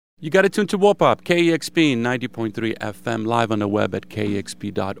You got it tuned to WOPOP, KEXP 90.3 FM, live on the web at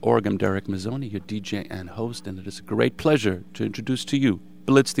kexp.org. I'm Derek Mazzoni, your DJ and host, and it is a great pleasure to introduce to you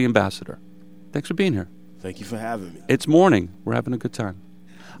Blitz the Ambassador. Thanks for being here. Thank you for having me. It's morning. We're having a good time.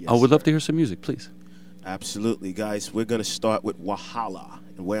 Yes, I would love sir. to hear some music, please. Absolutely, guys. We're going to start with Wahala.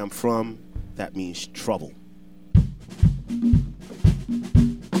 And where I'm from, that means trouble.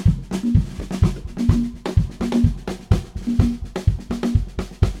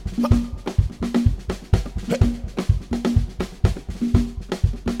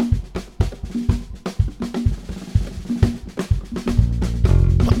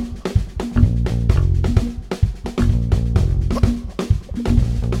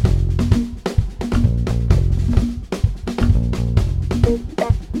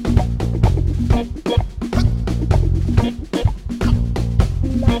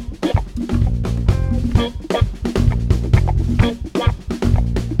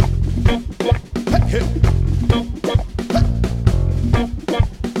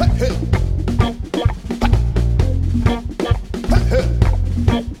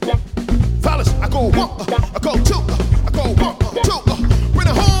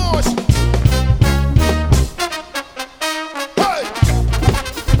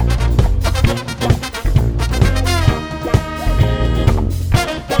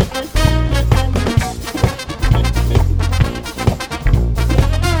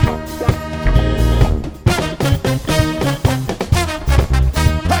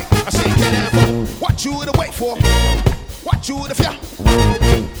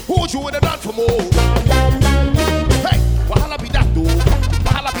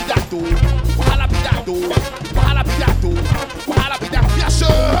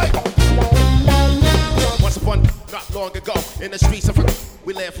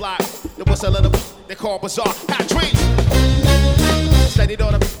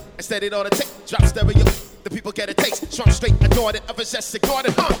 On the tape, drop stereo, the people get a taste. Strong straight, adored it, ever just ignored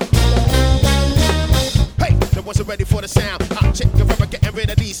it, Hey, they wasn't ready for the sound. I'm checking forever, getting rid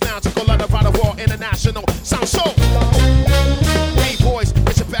of these sounds. Took a lot of Rada War International. Sound so. Hey boys,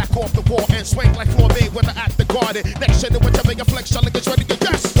 get your back off the wall and swing like Floyd Mayweather at the Garden. Next gen, whichever you flex, y'all niggas ready to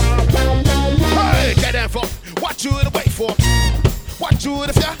guess. Hey, get involved. What you to wait for? What you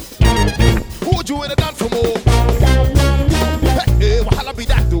if ya? Who would you would have done for more? Hey, wahala be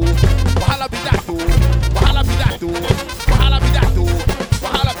that do. Wahala be that do. Wahala be that do. Wahala be that do.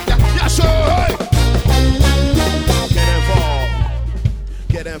 Wahala be that. Yeah, sure. Hey.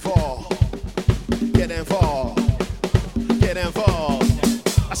 Get involved. Get involved. Get involved. Get involved.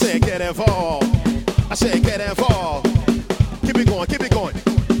 I said get involved. I said get involved. Keep it going. Keep it going.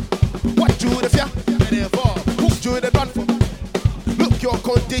 What you if ya? Get involved. Who you would have done for? Look your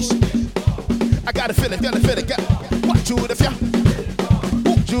condition. I gotta feel it. Gotta feel it. What you if ya?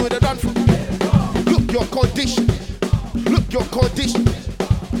 You would have done for. Look your condition. Look your condition.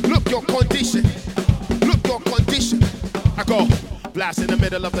 Look your condition. Look your condition. I go. Blast in the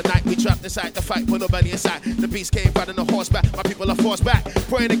middle of the night. We trapped inside the fight. Put nobody inside. The beast came riding the horseback. My people are forced back.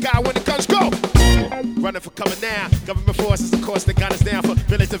 Praying to God when the guns go. Running for coming now. Government forces, of course, they got us down for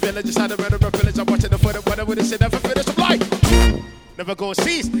village to village. Inside the red of a village. I'm watching the foot of whatever this shit never finish. I'm like. Never gonna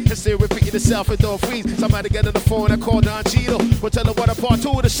cease. It's still repeating itself and don't freeze. Somebody get on the phone and call Don Cheeto. We'll tell her what a part 2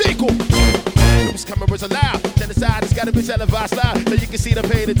 of the sequel. These cameras are loud. Genocide has gotta be televised live. So you can see the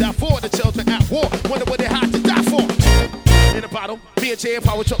pain to die for. The children at war. Wonder what they had to die for. In a bottle, me and J and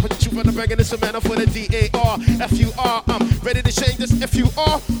Power Truck with the truth on the bag and this a manner for the DAR. FUR, I'm ready to change this.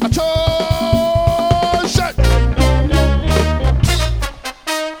 FUR, attention!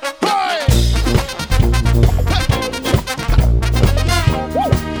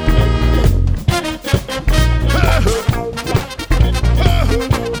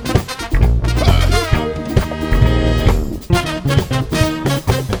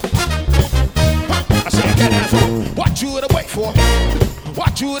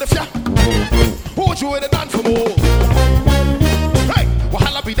 What you would have ya? Who would you would have done for more? Hey,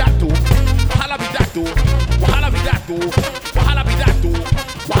 wahala be that do. Wahala be that do. Wahala be that do. Wahala be that do.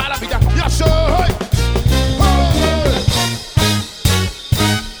 Wahala be that. Yes, sir. Hey.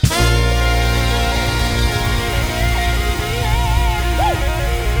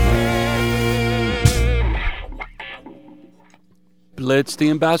 Blitz the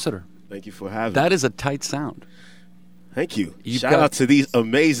Ambassador. Thank you for having me. That is a tight sound. Thank you. Shout out to these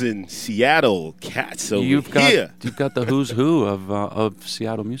amazing Seattle cats over You've here. got the who's who of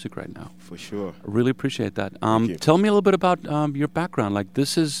Seattle music right now. For sure. I really appreciate that. Thank you. Tell me a little bit about your background. Like,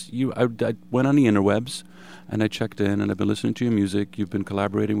 this is you. I went on the interwebs, and I checked in, and I've been listening to your music. You've been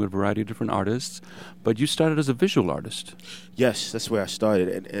collaborating with a variety of different artists, but you started as a visual artist. Yes, that's where I started,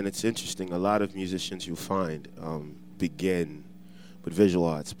 and it's interesting. A lot of musicians you'll find begin with visual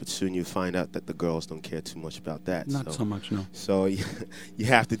arts, but soon you find out that the girls don't care too much about that. Not so much, no. So you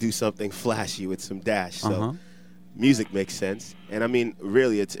have to do something flashy with some dash. So music makes sense, and I mean,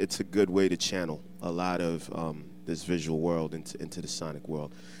 really, it's a good way to channel a lot of this visual world into the sonic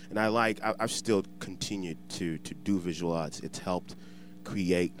world. And I've still continued to do visual arts. It's helped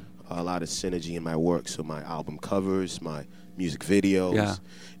create a lot of synergy in my work. So my album covers, my music videos,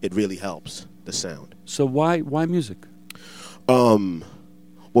 it really helps the sound. So why music?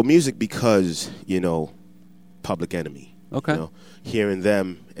 Well, music because, Public Enemy. Okay. Hearing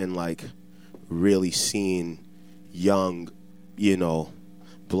them and like really seeing young,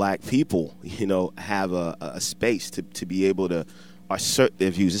 black people, have a space to be able to assert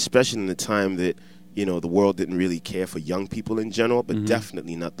their views, especially in the time that, the world didn't really care for young people in general, but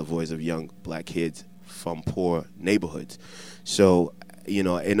definitely not the voice of young black kids from poor neighborhoods. So,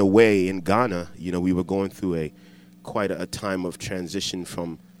 in a way, in Ghana, we were going through quite a time of transition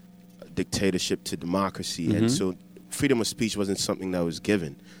from dictatorship to democracy, and so freedom of speech wasn't something that was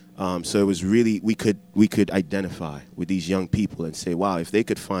given. So it was really, we could identify with these young people and say, wow, if they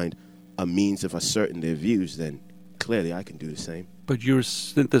could find a means of asserting their views, then clearly I can do the same. But you're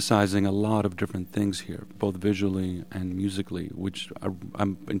synthesizing a lot of different things here, both visually and musically, which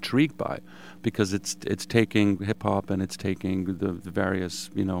I'm intrigued by, because it's taking hip-hop and it's taking the various,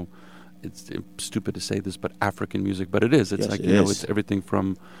 it's stupid to say this, but African music, but it is. It's it's everything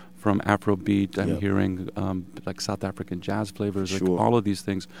from Afrobeat. I'm hearing like South African jazz flavors, like all of these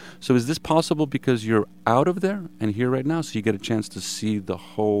things. So is this possible because you're out of there and here right now, so you get a chance to see the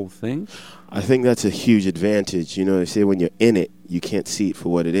whole thing? I think that's a huge advantage. They say when you're in it, you can't see it for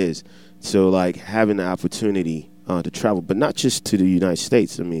what it is. So like having the opportunity to travel, but not just to the United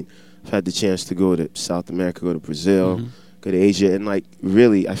States. I mean, I've had the chance to go to South America, go to Brazil, go to Asia, and like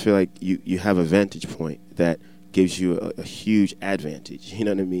really, I feel like you have a vantage point that gives you a huge advantage. You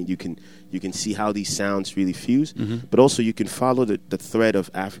know what I mean? You can see how these sounds really fuse, but also you can follow the thread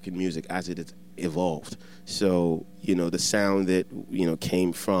of African music as it has evolved. So the sound that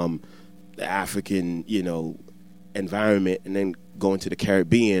came from the African environment, and then going to the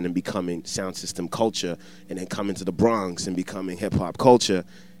Caribbean and becoming sound system culture, and then coming to the Bronx and becoming hip hop culture.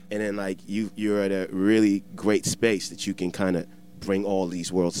 And then, like, you're at a really great space that you can kind of bring all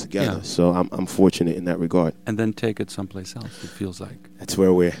these worlds together. Yeah. So I'm fortunate in that regard. And then take it someplace else, it feels like. That's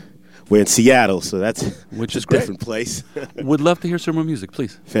where we're in Seattle, so that's which is a different place. Would love to hear some more music,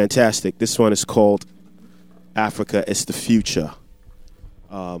 please. Fantastic. This one is called Africa is the Future.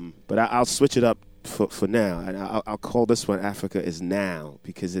 But I'll switch it up for now. And I'll call this one Africa is Now,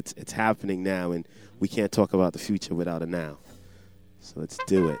 because it's happening now, and we can't talk about the future without a now. So let's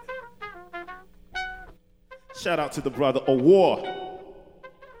do it. Shout out to the brother Awar.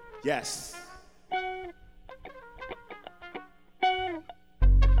 Yes.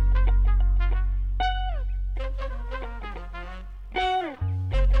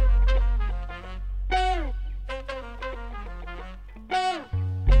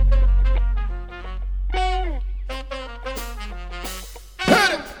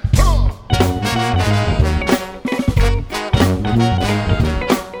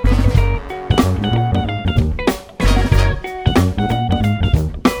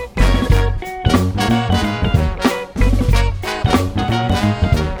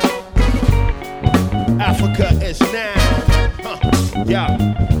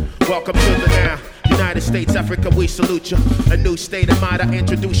 Welcome to the now. United States, Africa, we salute you. A new state of mind, I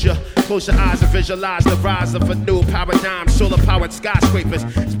introduce you. Close your eyes and visualize the rise of a new paradigm. Solar-powered skyscrapers,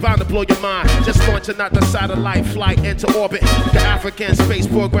 it's bound to blow your mind. Just launching out the satellite flight into orbit. The African space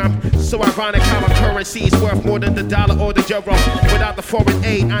program, so ironic how our currency is worth more than the dollar or the euro. Without the foreign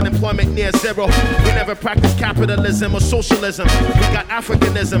aid, unemployment near zero. We never practice capitalism or socialism. We got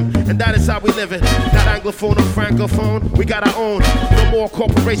Africanism, and that is how we live it. Not Anglophone or Francophone, we got our own. No more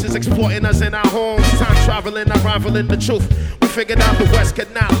corporations exploiting us in our homes. Time traveling, unraveling the truth. We figured out the West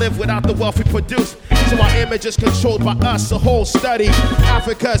could not live without the wealth we produce. So our image is controlled by us, a whole study.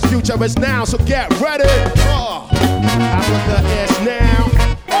 Africa's future is now, so get ready. Africa is now.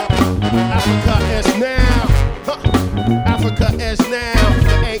 Africa is now. Africa is now.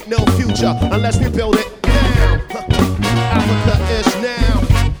 There ain't no future unless we build it now. Africa is now.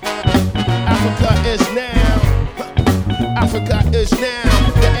 Africa is now. Africa is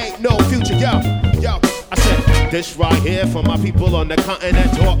now. There ain't no future, yo, I said. This right here for my people on the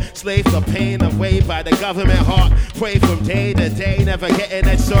continent, taught slave to pain away by the government heart. Pray from day to day, never getting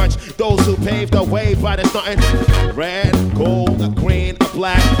that search. Those who paved the way, but it's nothing. Red, gold, a green, a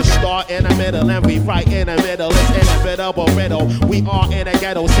black, a star in the middle, and we right in the middle. It's inevitable riddle. We are in a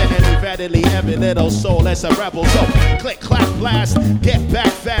ghetto, setting me readily every little soul as a rebel. So click, clap, blast, get back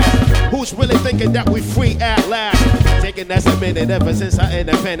fast. Who's really thinking that we free at last? Taking that's a minute ever since our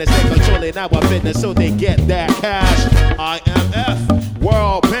independence. They controlling our business so they get that cash. IMF,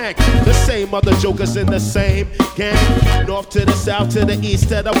 World Bank, the same other jokers in the same gang. North to the south, to the east,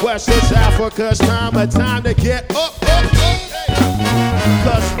 to the west. It's Africa's time to get up.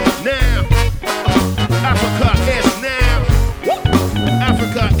 Cause now, Africa is now.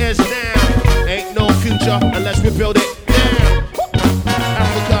 Africa is now. Ain't no future unless we build it now.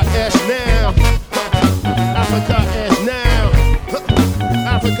 Africa is now. Africa is now.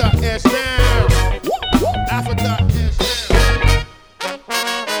 Africa is now. Africa is now.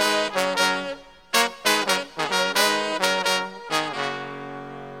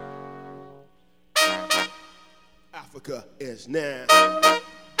 Africa is now.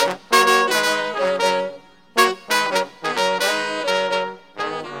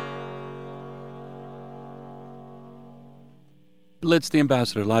 Blitz the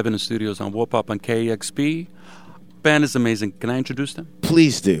Ambassador, live in the studios on Warpop on KEXP. Band is amazing. Can I introduce them?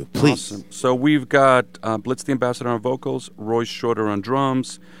 Please do, please. Awesome. So we've got Blitz the Ambassador on vocals, Royce Shorter on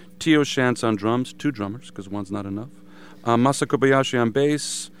drums, Tio Shantz on drums, 2 drummers because one's not enough, Masa Kobayashi on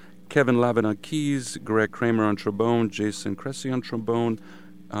bass, Kevin Lavin on keys, Greg Kramer on trombone, Jason Cressy on trombone,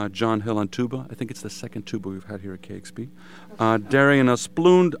 John Hill on tuba. I think it's the second tuba we've had here at KXP. Darian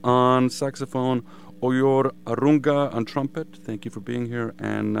Asplund on saxophone, Oyor Arunga on trumpet. Thank you for being here.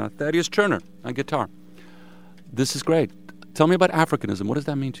 And Thaddeus Turner on guitar. This is great. Tell me about Africanism. What does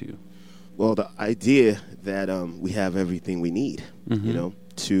that mean to you? Well, the idea that we have everything we need, you know,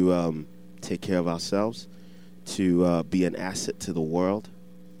 to take care of ourselves, to be an asset to the world,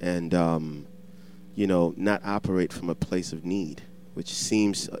 and, you know, not operate from a place of need, which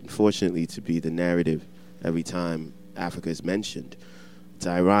seems, unfortunately, to be the narrative every time Africa is mentioned. It's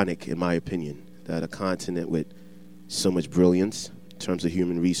ironic, in my opinion, that a continent with so much brilliance in terms of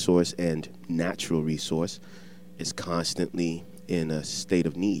human resource and natural resource is constantly in a state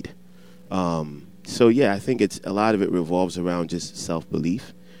of need. So yeah, I think a lot of it revolves around just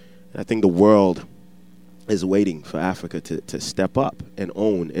self-belief. And I think the world is waiting for Africa to step up and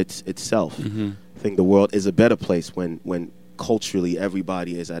own itself. I think the world is a better place when culturally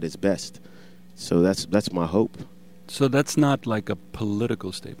everybody is at its best. So that's my hope. So that's not like a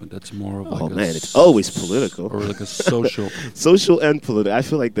political statement. That's more of like it's always political. Or like a social. Social and political. I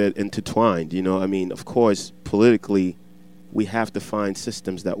feel like they're intertwined, you know. I mean, of course, politically, we have to find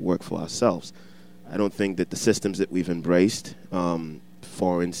systems that work for ourselves. I don't think that the systems that we've embraced,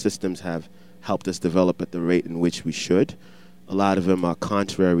 foreign systems, have helped us develop at the rate in which we should. A lot of them are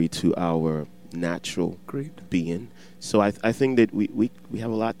contrary to our natural being. So I think that we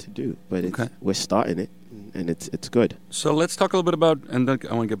have a lot to do, but we're starting it. And it's good. So let's talk a little bit about, and then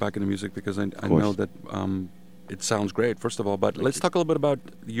I want to get back into music because I know that it sounds great, first of all, but let's talk a little bit about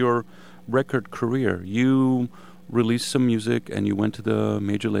your record career. You released some music and you went to the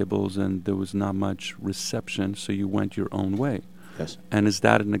major labels and there was not much reception, so you went your own way. Yes. And is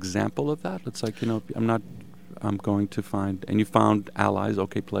that an example of that? It's like, you know, I'm going to find, and you found allies,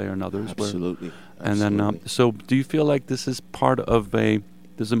 OK Player and others. Absolutely. And then, so do you feel like this is part of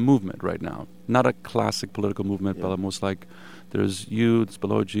there's a movement right now, not a classic political movement, but almost like there's you, there's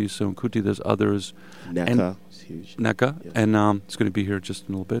Baloji, Sohn Kuti, there's others. NECA is huge. NECA, and it's going to be here just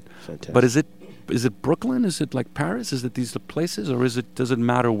in a little bit. Fantastic. But is it Brooklyn? Is it like Paris? Is it these places, or does it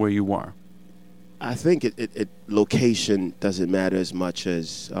matter where you are? I think it location doesn't matter as much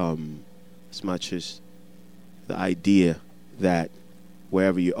as the idea that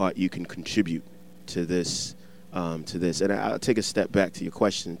wherever you are, you can contribute to this. And I'll take a step back to your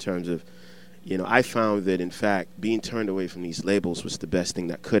question in terms of, you know, I found that, in fact, being turned away from these labels was the best thing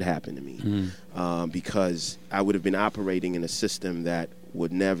that could happen to me, because I would have been operating in a system that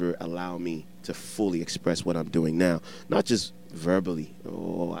would never allow me to fully express what I'm doing now, not just verbally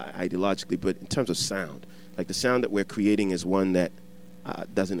or ideologically, but in terms of sound. Like, the sound that we're creating is one that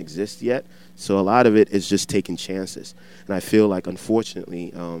doesn't exist yet. So a lot of it is just taking chances. And I feel like, unfortunately,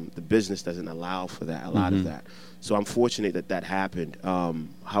 the business doesn't allow for that, a lot of that. So I'm fortunate that happened.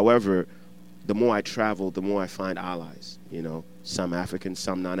 However, the more I travel, the more I find allies, you know, some African,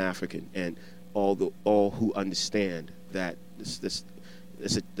 some non-African, and all who understand that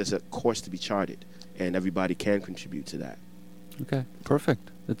there's a course to be charted, and everybody can contribute to that. Okay, perfect.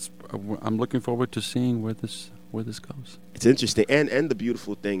 I'm looking forward to seeing where this where this goes. It's interesting, and the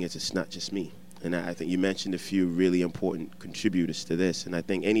beautiful thing is it's not just me. And I think you mentioned a few really important contributors to this, and I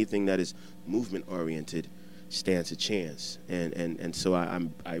think anything that is movement-oriented stands a chance. And so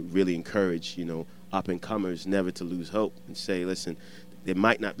I really encourage, up-and-comers never to lose hope and say, listen, there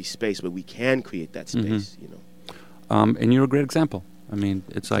might not be space, but we can create that space, And you're a great example. I mean,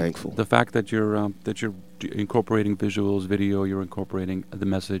 it's like Thankful. the fact that you're incorporating visuals, video, you're incorporating the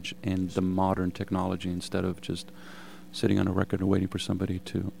message in the modern technology instead of just sitting on a record and waiting for somebody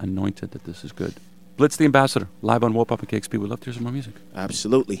to anoint it that this is good. Blitz the Ambassador, live on Warp Up and KXP. We'd love to hear some more music.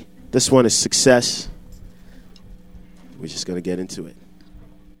 Absolutely. This one is Success. We're just going to get into it.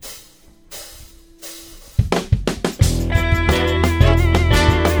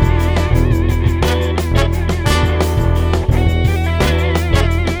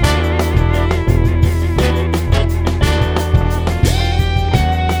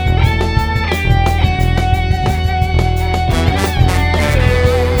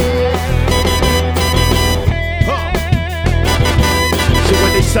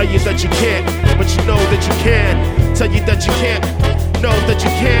 Tell you that you can't, but you know that you can. Tell you that you can't, know that you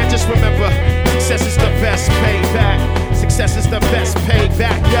can. Just remember, success is the best payback. Success is the best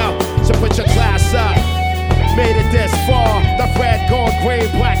payback, yo. So put your glass up. Made it this far. The red, gold, gray,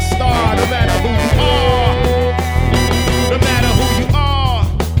 black star. No matter who you are. No matter who you are.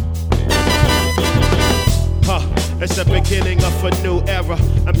 It's the beginning of a new era.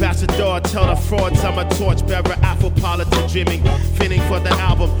 Ambassador, tell the frauds I'm a torchbearer. Afro-politan dreaming, finning for the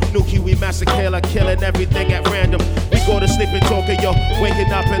album. New Kiwi massacre, killing everything at random. We go to sleep in Tokyo,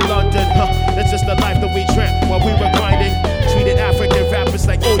 waking up in London. That's just the life that we dreamt while we were grinding. Treated African rappers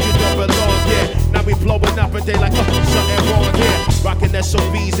like, oh, you don't belong, yeah. Now we blowing up and they like, oh, something wrong, yeah. Rocking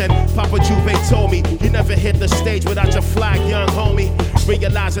SOBs and Papa Juve told me, you never hit the stage without your flag, young homie.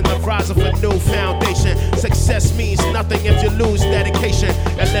 Realizing the rise of a new foundation. Success means nothing if you lose dedication.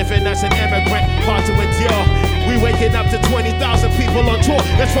 And living as an immigrant, hard to endure. We waking up to 20,000 people on tour.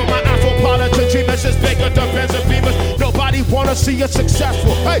 That's what my Afro-politan dream is just bigger than Benz and Beamers. Nobody wanna see you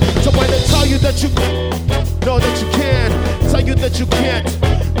successful. Hey, so when they tell you that you know that you can, tell you that you can't,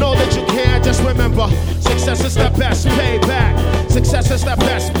 know that you can, just remember, success is the best payback. Success is the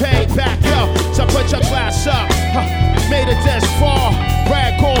best payback, yo. So put your glass up. Made it this far.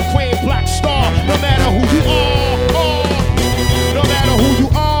 Red, gold, green, black star. No matter who you are. No matter who you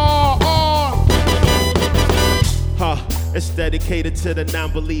are. It's dedicated to the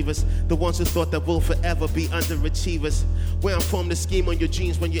non-believers, the ones who thought that we'll forever be underachievers. Where I'm from, the scheme on your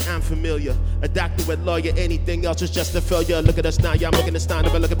jeans when you're unfamiliar. A doctor, a lawyer, anything else is just a failure. Look at us now, yeah, I'm looking at Stein,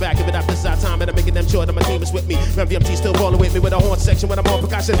 never looking back. Give it after this time, and I'm making them sure that my team is with me. MVMT still rolling with me with a horn section when I'm on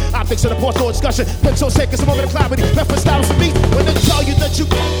percussion. Optics of the porch, no discussion. Quick so sick, it's a moment of clarity. Left for style for me. When they tell you that you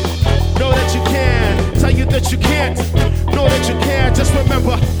know that you can, tell you that you can't, know that you can. Just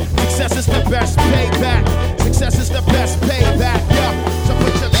remember, success is the best payback. Success is the best payback, yeah. So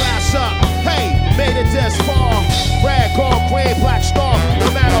put your glass up. Hey, made it this far. Red, gold, green, black star.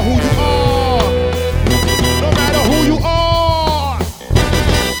 No matter who you are. No matter who you are.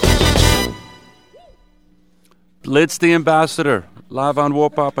 Blitz the Ambassador, live on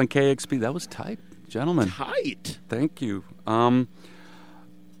Warp Up on KXP. That was tight, gentlemen. Tight. Thank you.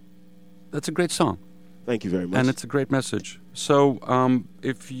 That's a great song. Thank you very much. And it's a great message. So,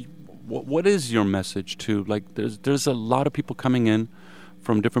 what is your message to, like, there's a lot of people coming in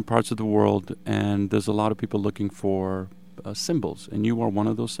from different parts of the world, and there's a lot of people looking for symbols, and you are one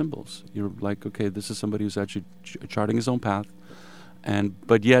of those symbols. You're like, okay, this is somebody who's actually charting his own path,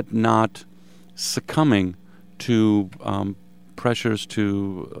 but yet not succumbing to pressures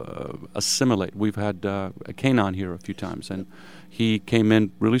to assimilate. We've had Kanan here a few times, and he came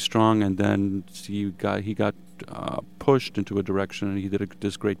in really strong, and then he got pushed into a direction, and he did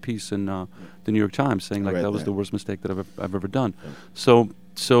this great piece in the New York Times saying like that was the worst mistake that I've ever done. So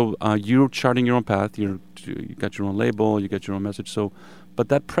you're charting your own path. You got your own label. You got your own message. So, but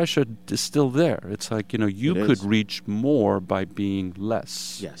that pressure is still there. It's like you could reach more by being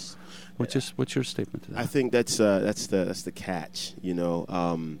less. Yes. What's your statement to that? I think that's the catch. And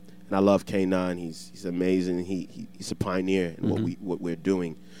I love Kanan. He's amazing. He's a pioneer in what we're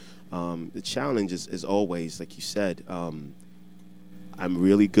doing. The challenge is always, like you said, I'm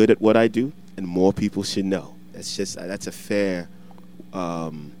really good at what I do, and more people should know. That's a fair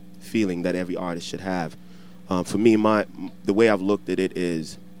feeling that every artist should have. For me, the way I've looked at it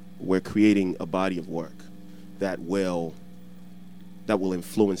is we're creating a body of work that will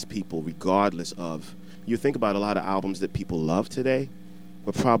influence people regardless of. You think about a lot of albums that people love today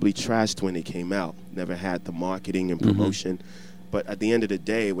were probably trashed when they came out. Never had the marketing and promotion. But at the end of the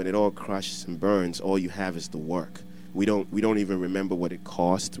day, when it all crushes and burns, all you have is the work. We don't even remember what it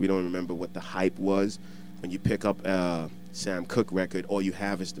cost. We don't remember what the hype was. When you pick up a Sam Cooke record, all you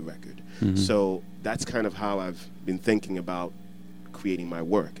have is the record. Mm-hmm. So that's kind of how I've been thinking about creating my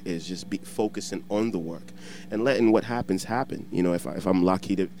work, is just focusing on the work and letting what happens happen. You know, if I'm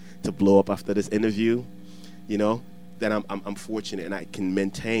lucky to blow up after this interview, you know, then I'm fortunate and I can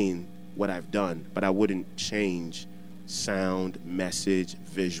maintain what I've done, but I wouldn't change sound, message,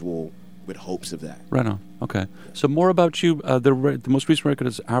 visual with hopes of that. Right on. Okay. So more about you. The most recent record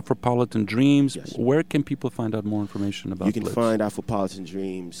is Afropolitan Dreams. Yes. Where can people find out more information about You can Blitz? find Afropolitan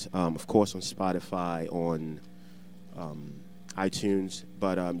Dreams, of course, on Spotify, on iTunes,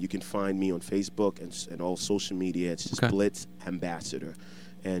 but you can find me on Facebook and all social media. It's just Blitz Ambassador.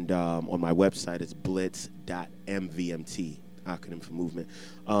 And on my website, it's blitz.mvmt, acronym for movement.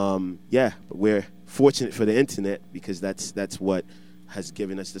 But we're fortunate for the internet because that's what has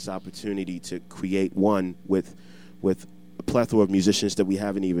given us this opportunity to create one with a plethora of musicians that we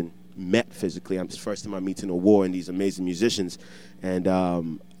haven't even met physically. It's the first time I'm meeting Awar and these amazing musicians, and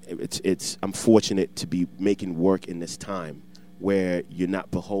I'm fortunate to be making work in this time where you're not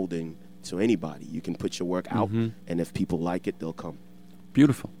beholden to anybody. You can put your work out, and if people like it, they'll come.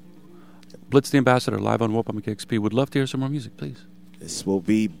 Beautiful. Blitz the Ambassador, live on Warp on KXP. Would love to hear some more music, please. This will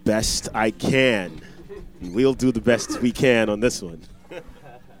be best I can. We'll do the best we can on this one.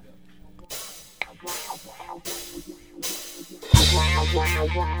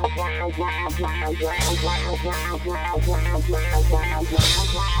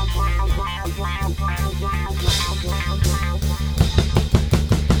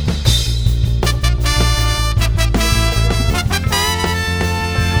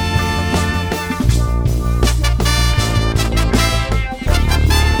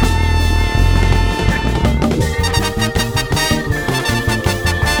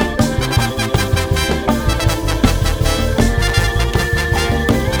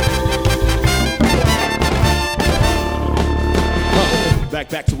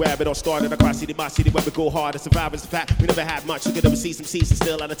 Back to where it all started across city, my city, where we go hard. The survivors, the fact we never had much. You could never see some seasons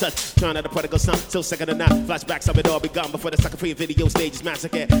still out of touch. Trying out the prodigal son, till second or not. Flashbacks of it all begun before the sucker free video stages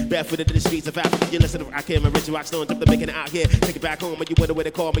massacre. Barefooted in the streets of Africa. You listen to Rakim and Richie Rockstone, jump the making it out here. Take it back home when you wonder where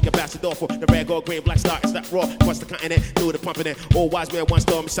they call me ambassador for the red, gold, green, black star. It's that raw across the continent. Knew the pumping it. All wise man, one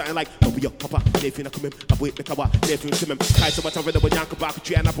storm, something like, oh, yo, papa, if you not come in, I wait, make a walk, if you come in. Kai, so much I'm ready with Yanko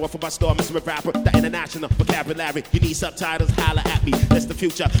Baku, and I brought from my storm, Mr. Rapper, the international vocabulary. You need subtitles, holla at me. That's the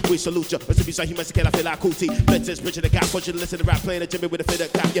future. We salute you. Let's be so human, can I feel like cootie? Blitz is bridging the gap. Want you to listen to rap, playing a Jimmy with a fit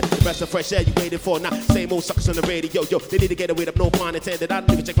of cap. Yeah, the rest of fresh air you waited for. Now, same old suckers on the radio. Yo, they need to get away up, no pun intended. I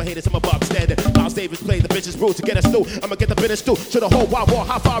don't even check my haters, I'm above standard. Miles Davis played the bitches rule to get us through. I'ma get the business through to the whole wide war.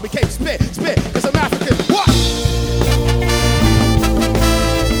 How far we came, spit, cause I'm African. What?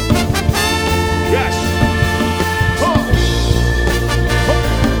 Yes.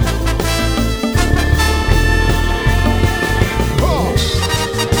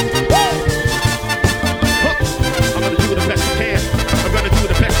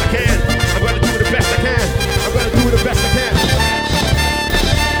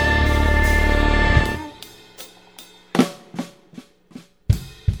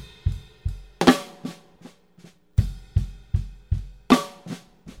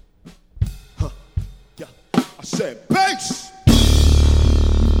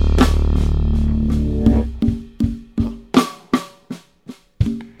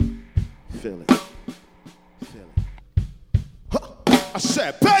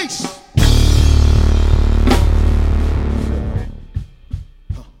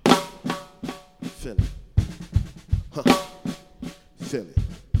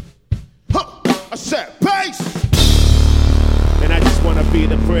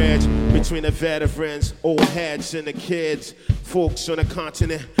 Between the veterans, old heads and the kids, folks on the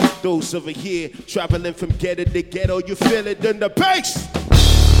continent, those over here, traveling from ghetto to ghetto, you feel it in the bass.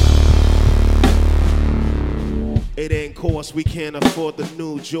 It ain't cost, we can't afford the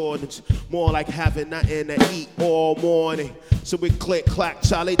new Jordans, more like having nothing to eat all morning. So we click, clack,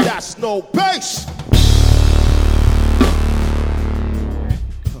 Charlie, that's no bass.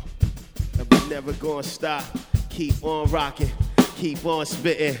 And we never gonna stop, keep on rocking, keep on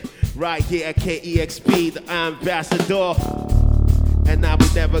spitting. Right here at KEXP, the ambassador. And now we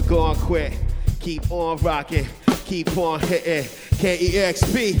never gonna quit. Keep on rocking, keep on hitting.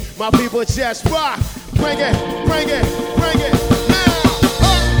 KEXP, my people just rock. Bring it, bring it, bring it. Now.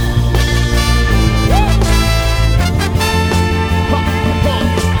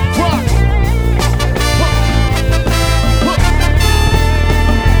 Rock.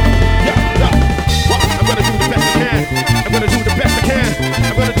 Yeah. I'm gonna do the best I can. I'm gonna do the best.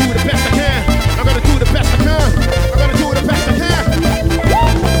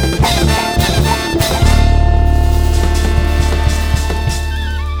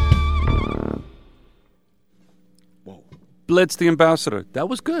 Blitz the Ambassador. That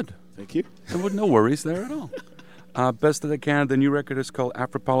was good. Thank you. There were no worries there at all. Best that I can. The new record is called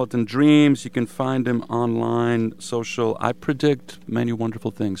Afropolitan Dreams. You can find him online, social. I predict many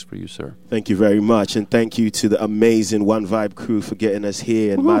wonderful things for you, sir. Thank you very much. And thank you to the amazing One Vibe crew for getting us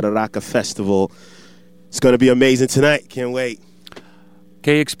here at Madaraka Festival. It's going to be amazing tonight. Can't wait.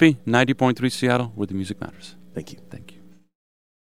 KXP 90.3 Seattle, where the music matters. Thank you. Thank you.